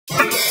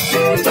Y'all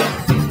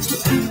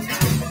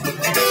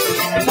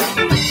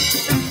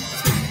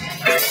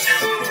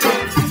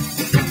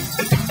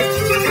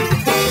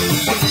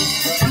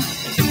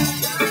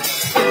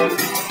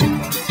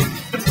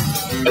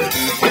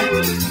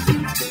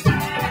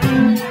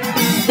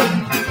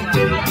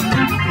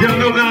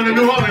know down in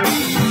New Orleans,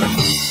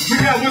 we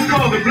got what's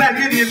called the Black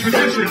Indian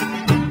tradition.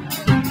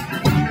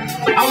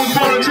 I was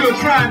born into a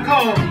tribe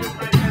called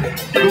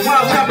the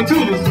Wild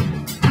Chapatulas.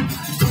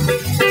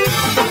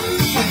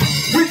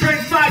 We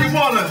drink fire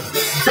water.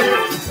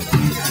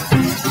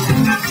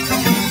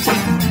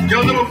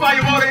 Y'all know what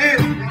fire water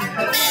is?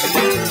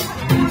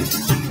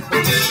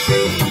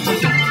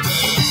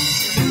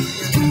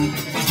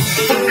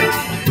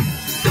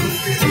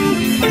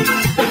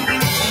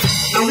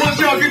 Now once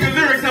y'all get the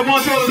lyrics, I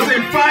want y'all to say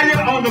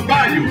fire on the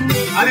bayou.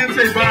 I didn't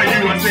say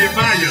bayou, I said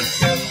fire.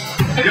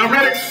 Y'all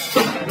ready?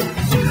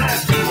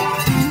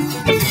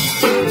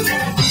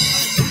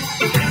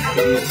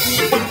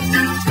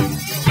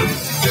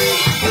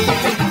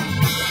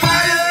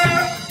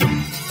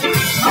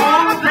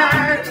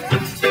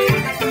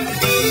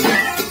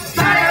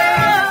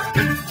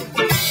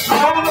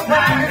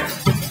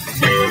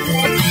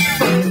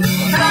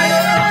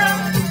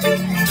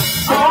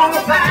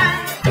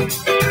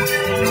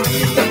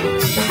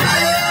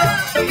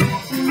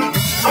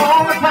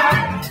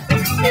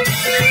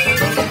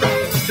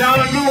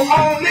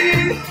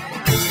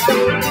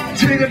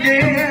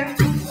 Again,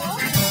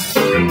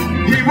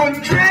 he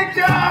wouldn't drink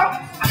y'all,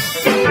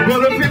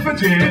 but a fifth of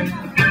gin.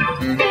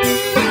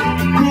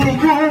 Cool,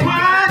 cool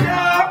wine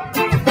up,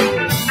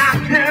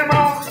 knock him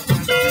off,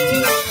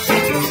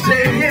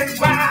 say his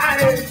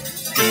body,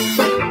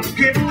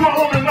 get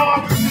rolling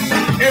off.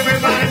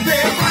 Everybody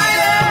say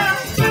fire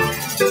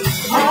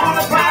on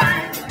the fire.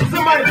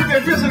 Somebody put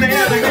their fist in the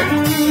air like that.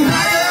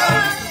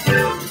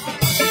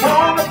 Fire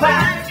on the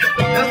fire.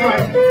 That's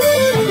right.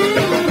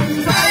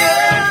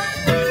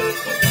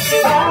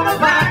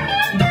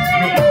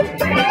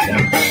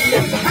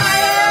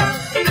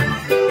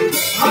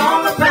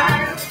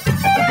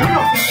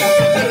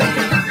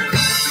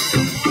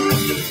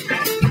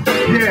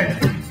 Yeah,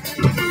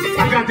 I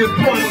got this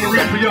point on the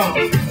rap for y'all.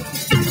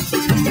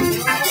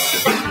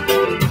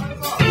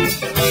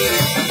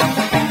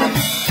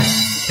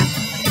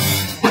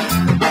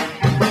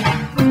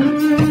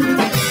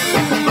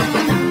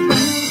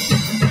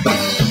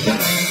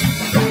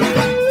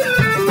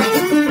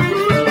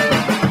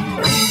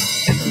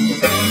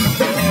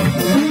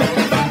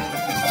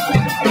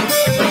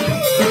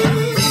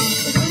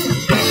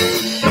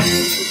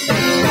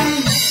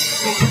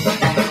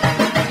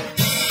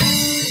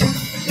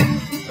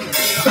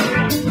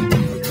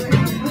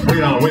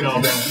 Wait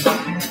on, man.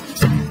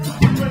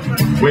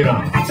 Wait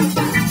on.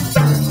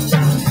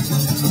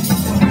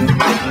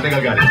 I think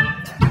I got it.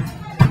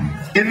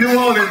 In New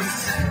Orleans,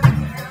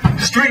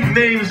 street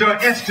names are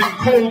etched in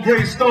cold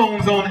gray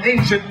stones on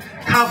ancient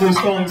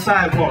cobblestone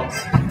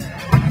sidewalks.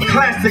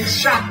 Classic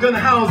shotgun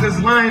houses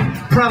line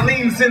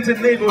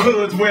praline-scented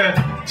neighborhoods where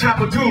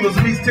Chapatulas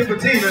meets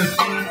Tipitinas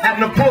at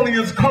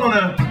Napoleon's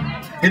corner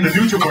in the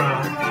neutral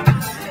ground.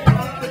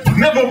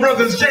 Neville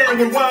brothers jam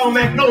with wild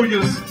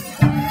magnolias.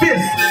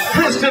 Fist,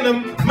 Christ in a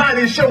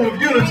mighty show of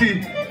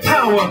unity,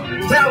 power,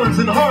 balance,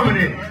 and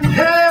harmony.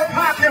 Hair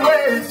pocket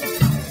ways.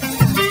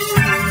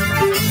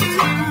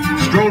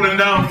 Strolling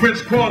down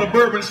French Quarter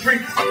Bourbon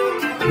streets,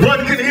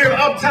 one can hear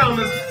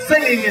uptowners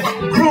singing,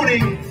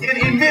 crooning, and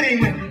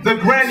emitting the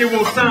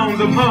granular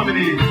sounds of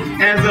harmony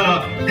as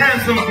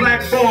handsome black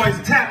boys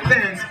tap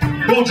dance,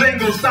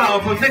 Bojangle style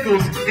for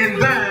nickels and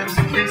dimes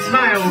and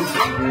smiles.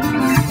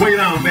 Wait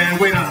on, man,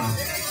 wait on.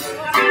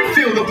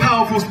 Feel the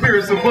powerful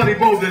spirits of Buddy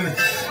Bolden,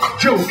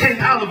 Joe,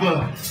 King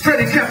Oliver,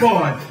 Freddie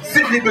Kepard,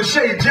 Sidney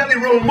Bechet, Jelly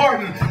Roll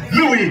Martin,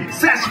 Louis,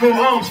 Satchmo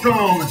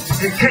Armstrong,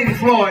 and King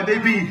Floyd. They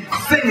be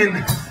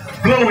singing,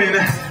 blowing,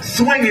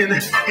 swinging,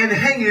 and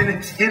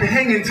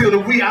hanging till the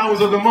wee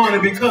hours of the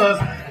morning because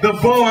the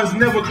bars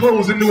never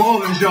close in New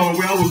Orleans, y'all,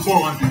 where I was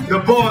born. The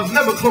bars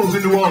never close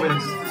in New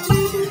Orleans.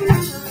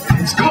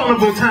 It's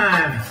carnival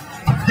time.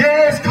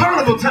 Yeah, it's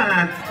carnival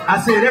time. I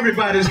said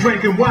everybody's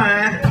drinking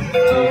wine.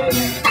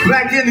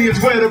 Black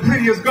Indians wear the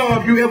prettiest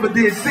garb you ever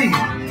did see.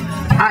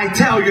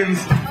 Italians,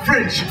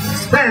 French,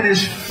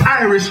 Spanish,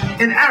 Irish,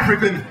 and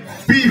African.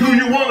 Be who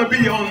you want to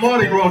be on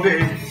Mardi Gras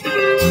Day.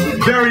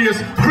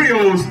 Various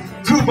Creoles,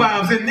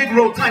 Tubobs, and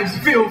Negro types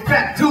fill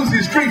fat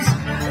Tuesday streets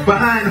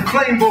behind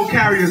flamebow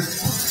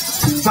carriers.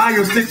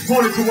 Fire sticks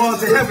pointed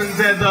towards the heavens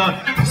as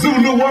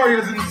Zulu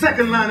warriors and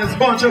second liners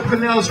march up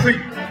Canal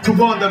Street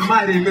toward the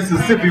mighty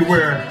Mississippi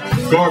where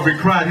Garvey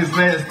cried his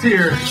last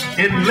tear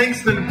and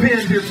Langston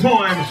penned his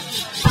poem,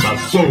 "My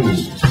soul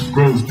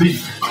grows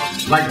deep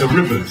like the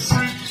rivers."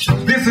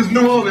 This is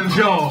New Orleans,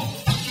 y'all,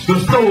 the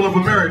soul of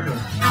America.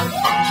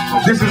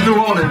 This is New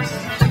Orleans.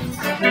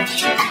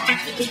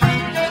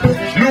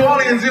 New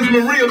Orleans is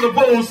Maria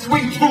Laveau's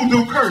sweet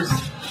voodoo curse.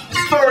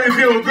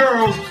 Storyville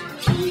girls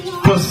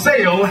for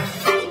sale.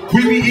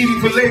 We be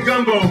eating filet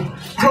gumbo,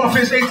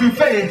 crawfish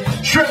etouffee,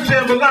 shrimp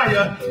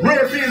jambalaya,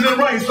 red beans and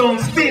rice on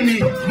steamy,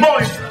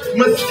 moist,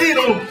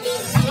 mosquito,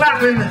 slap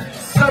popping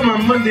summer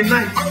Monday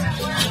nights.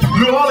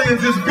 New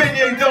Orleans is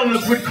beignet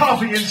donuts with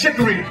coffee and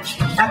chicory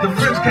at the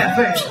French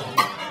Cafe.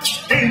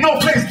 Ain't no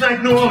place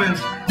like New Orleans.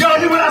 Y'all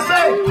hear what I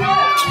say?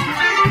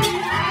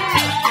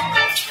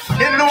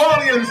 In New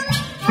Orleans,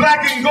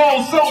 black and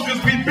gold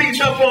soldiers be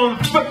beating up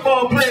on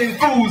football playing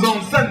fools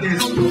on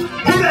Sundays.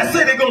 Who that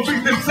say they gonna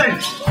beat them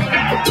Saints?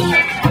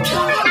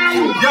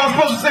 Y'all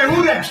supposed to say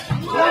who that?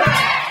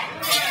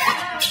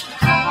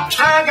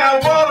 I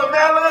got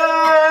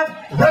watermelon,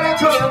 ready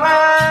to the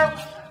line.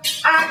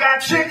 I got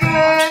chicken,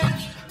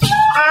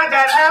 I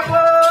got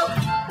apple.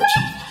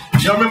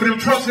 Y'all remember them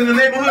trucks in the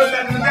neighborhood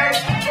back in the day?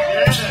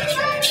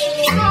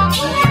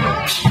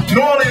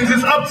 New Orleans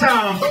is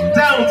uptown,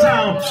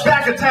 downtown,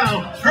 back of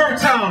town,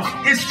 Germantown.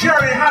 It's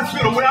Charity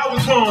Hospital where I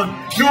was born.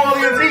 New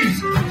Orleans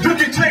East,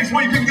 Dookie Chase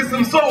where you can get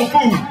some soul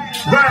food.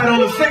 Ride on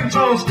the St.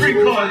 Charles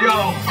streetcar,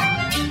 y'all.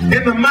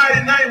 In the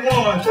mighty night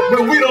ward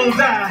where we don't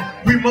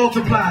die, we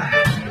multiply.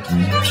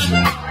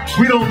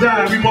 We don't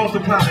die, we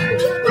multiply.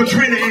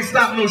 Katrina ain't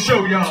stopped no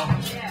show,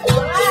 y'all.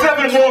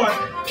 7 Ward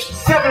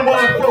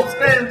folks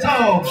stand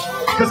tall,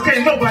 cause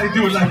can't nobody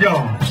do it like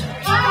y'all.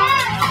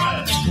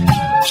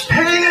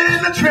 Hanging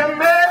in the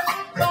trimmer,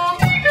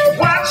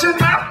 watching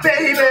my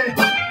baby,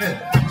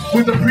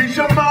 with the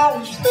preacher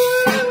moans.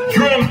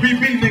 Drums be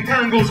beating in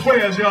Congo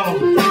squares, y'all.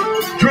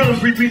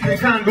 Drums be beating in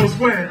Congo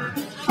squares.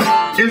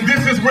 And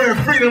this is where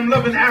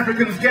freedom-loving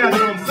Africans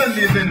gather on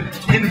Sundays and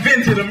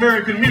invented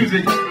American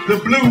music, the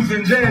blues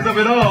and jazz of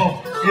it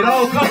all. It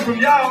all comes from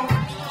y'all.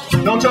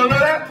 Don't y'all know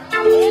that?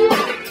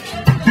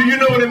 Do you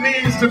know what it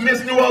means to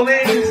miss New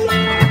Orleans?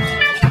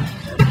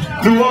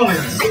 New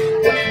Orleans,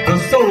 the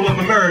soul of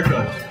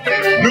America.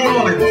 New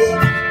Orleans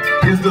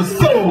is the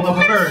soul of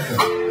America.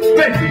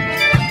 Thank you.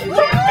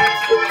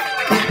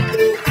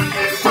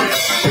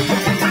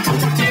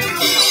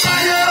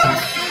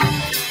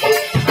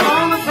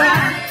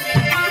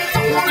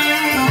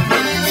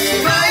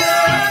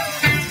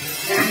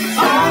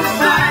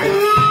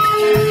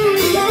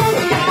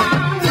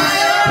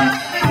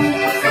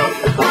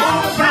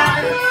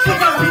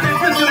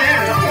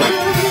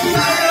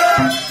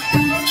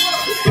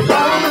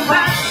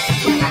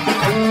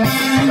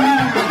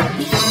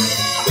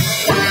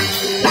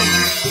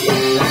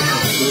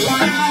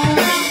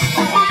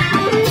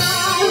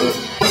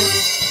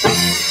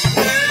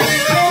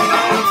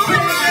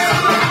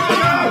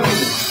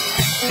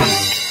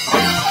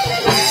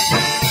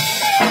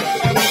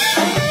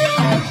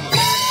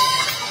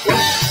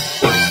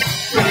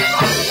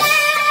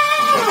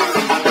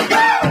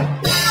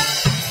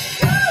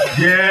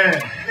 Yeah.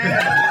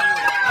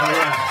 All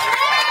right.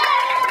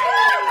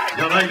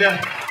 Y'all like that?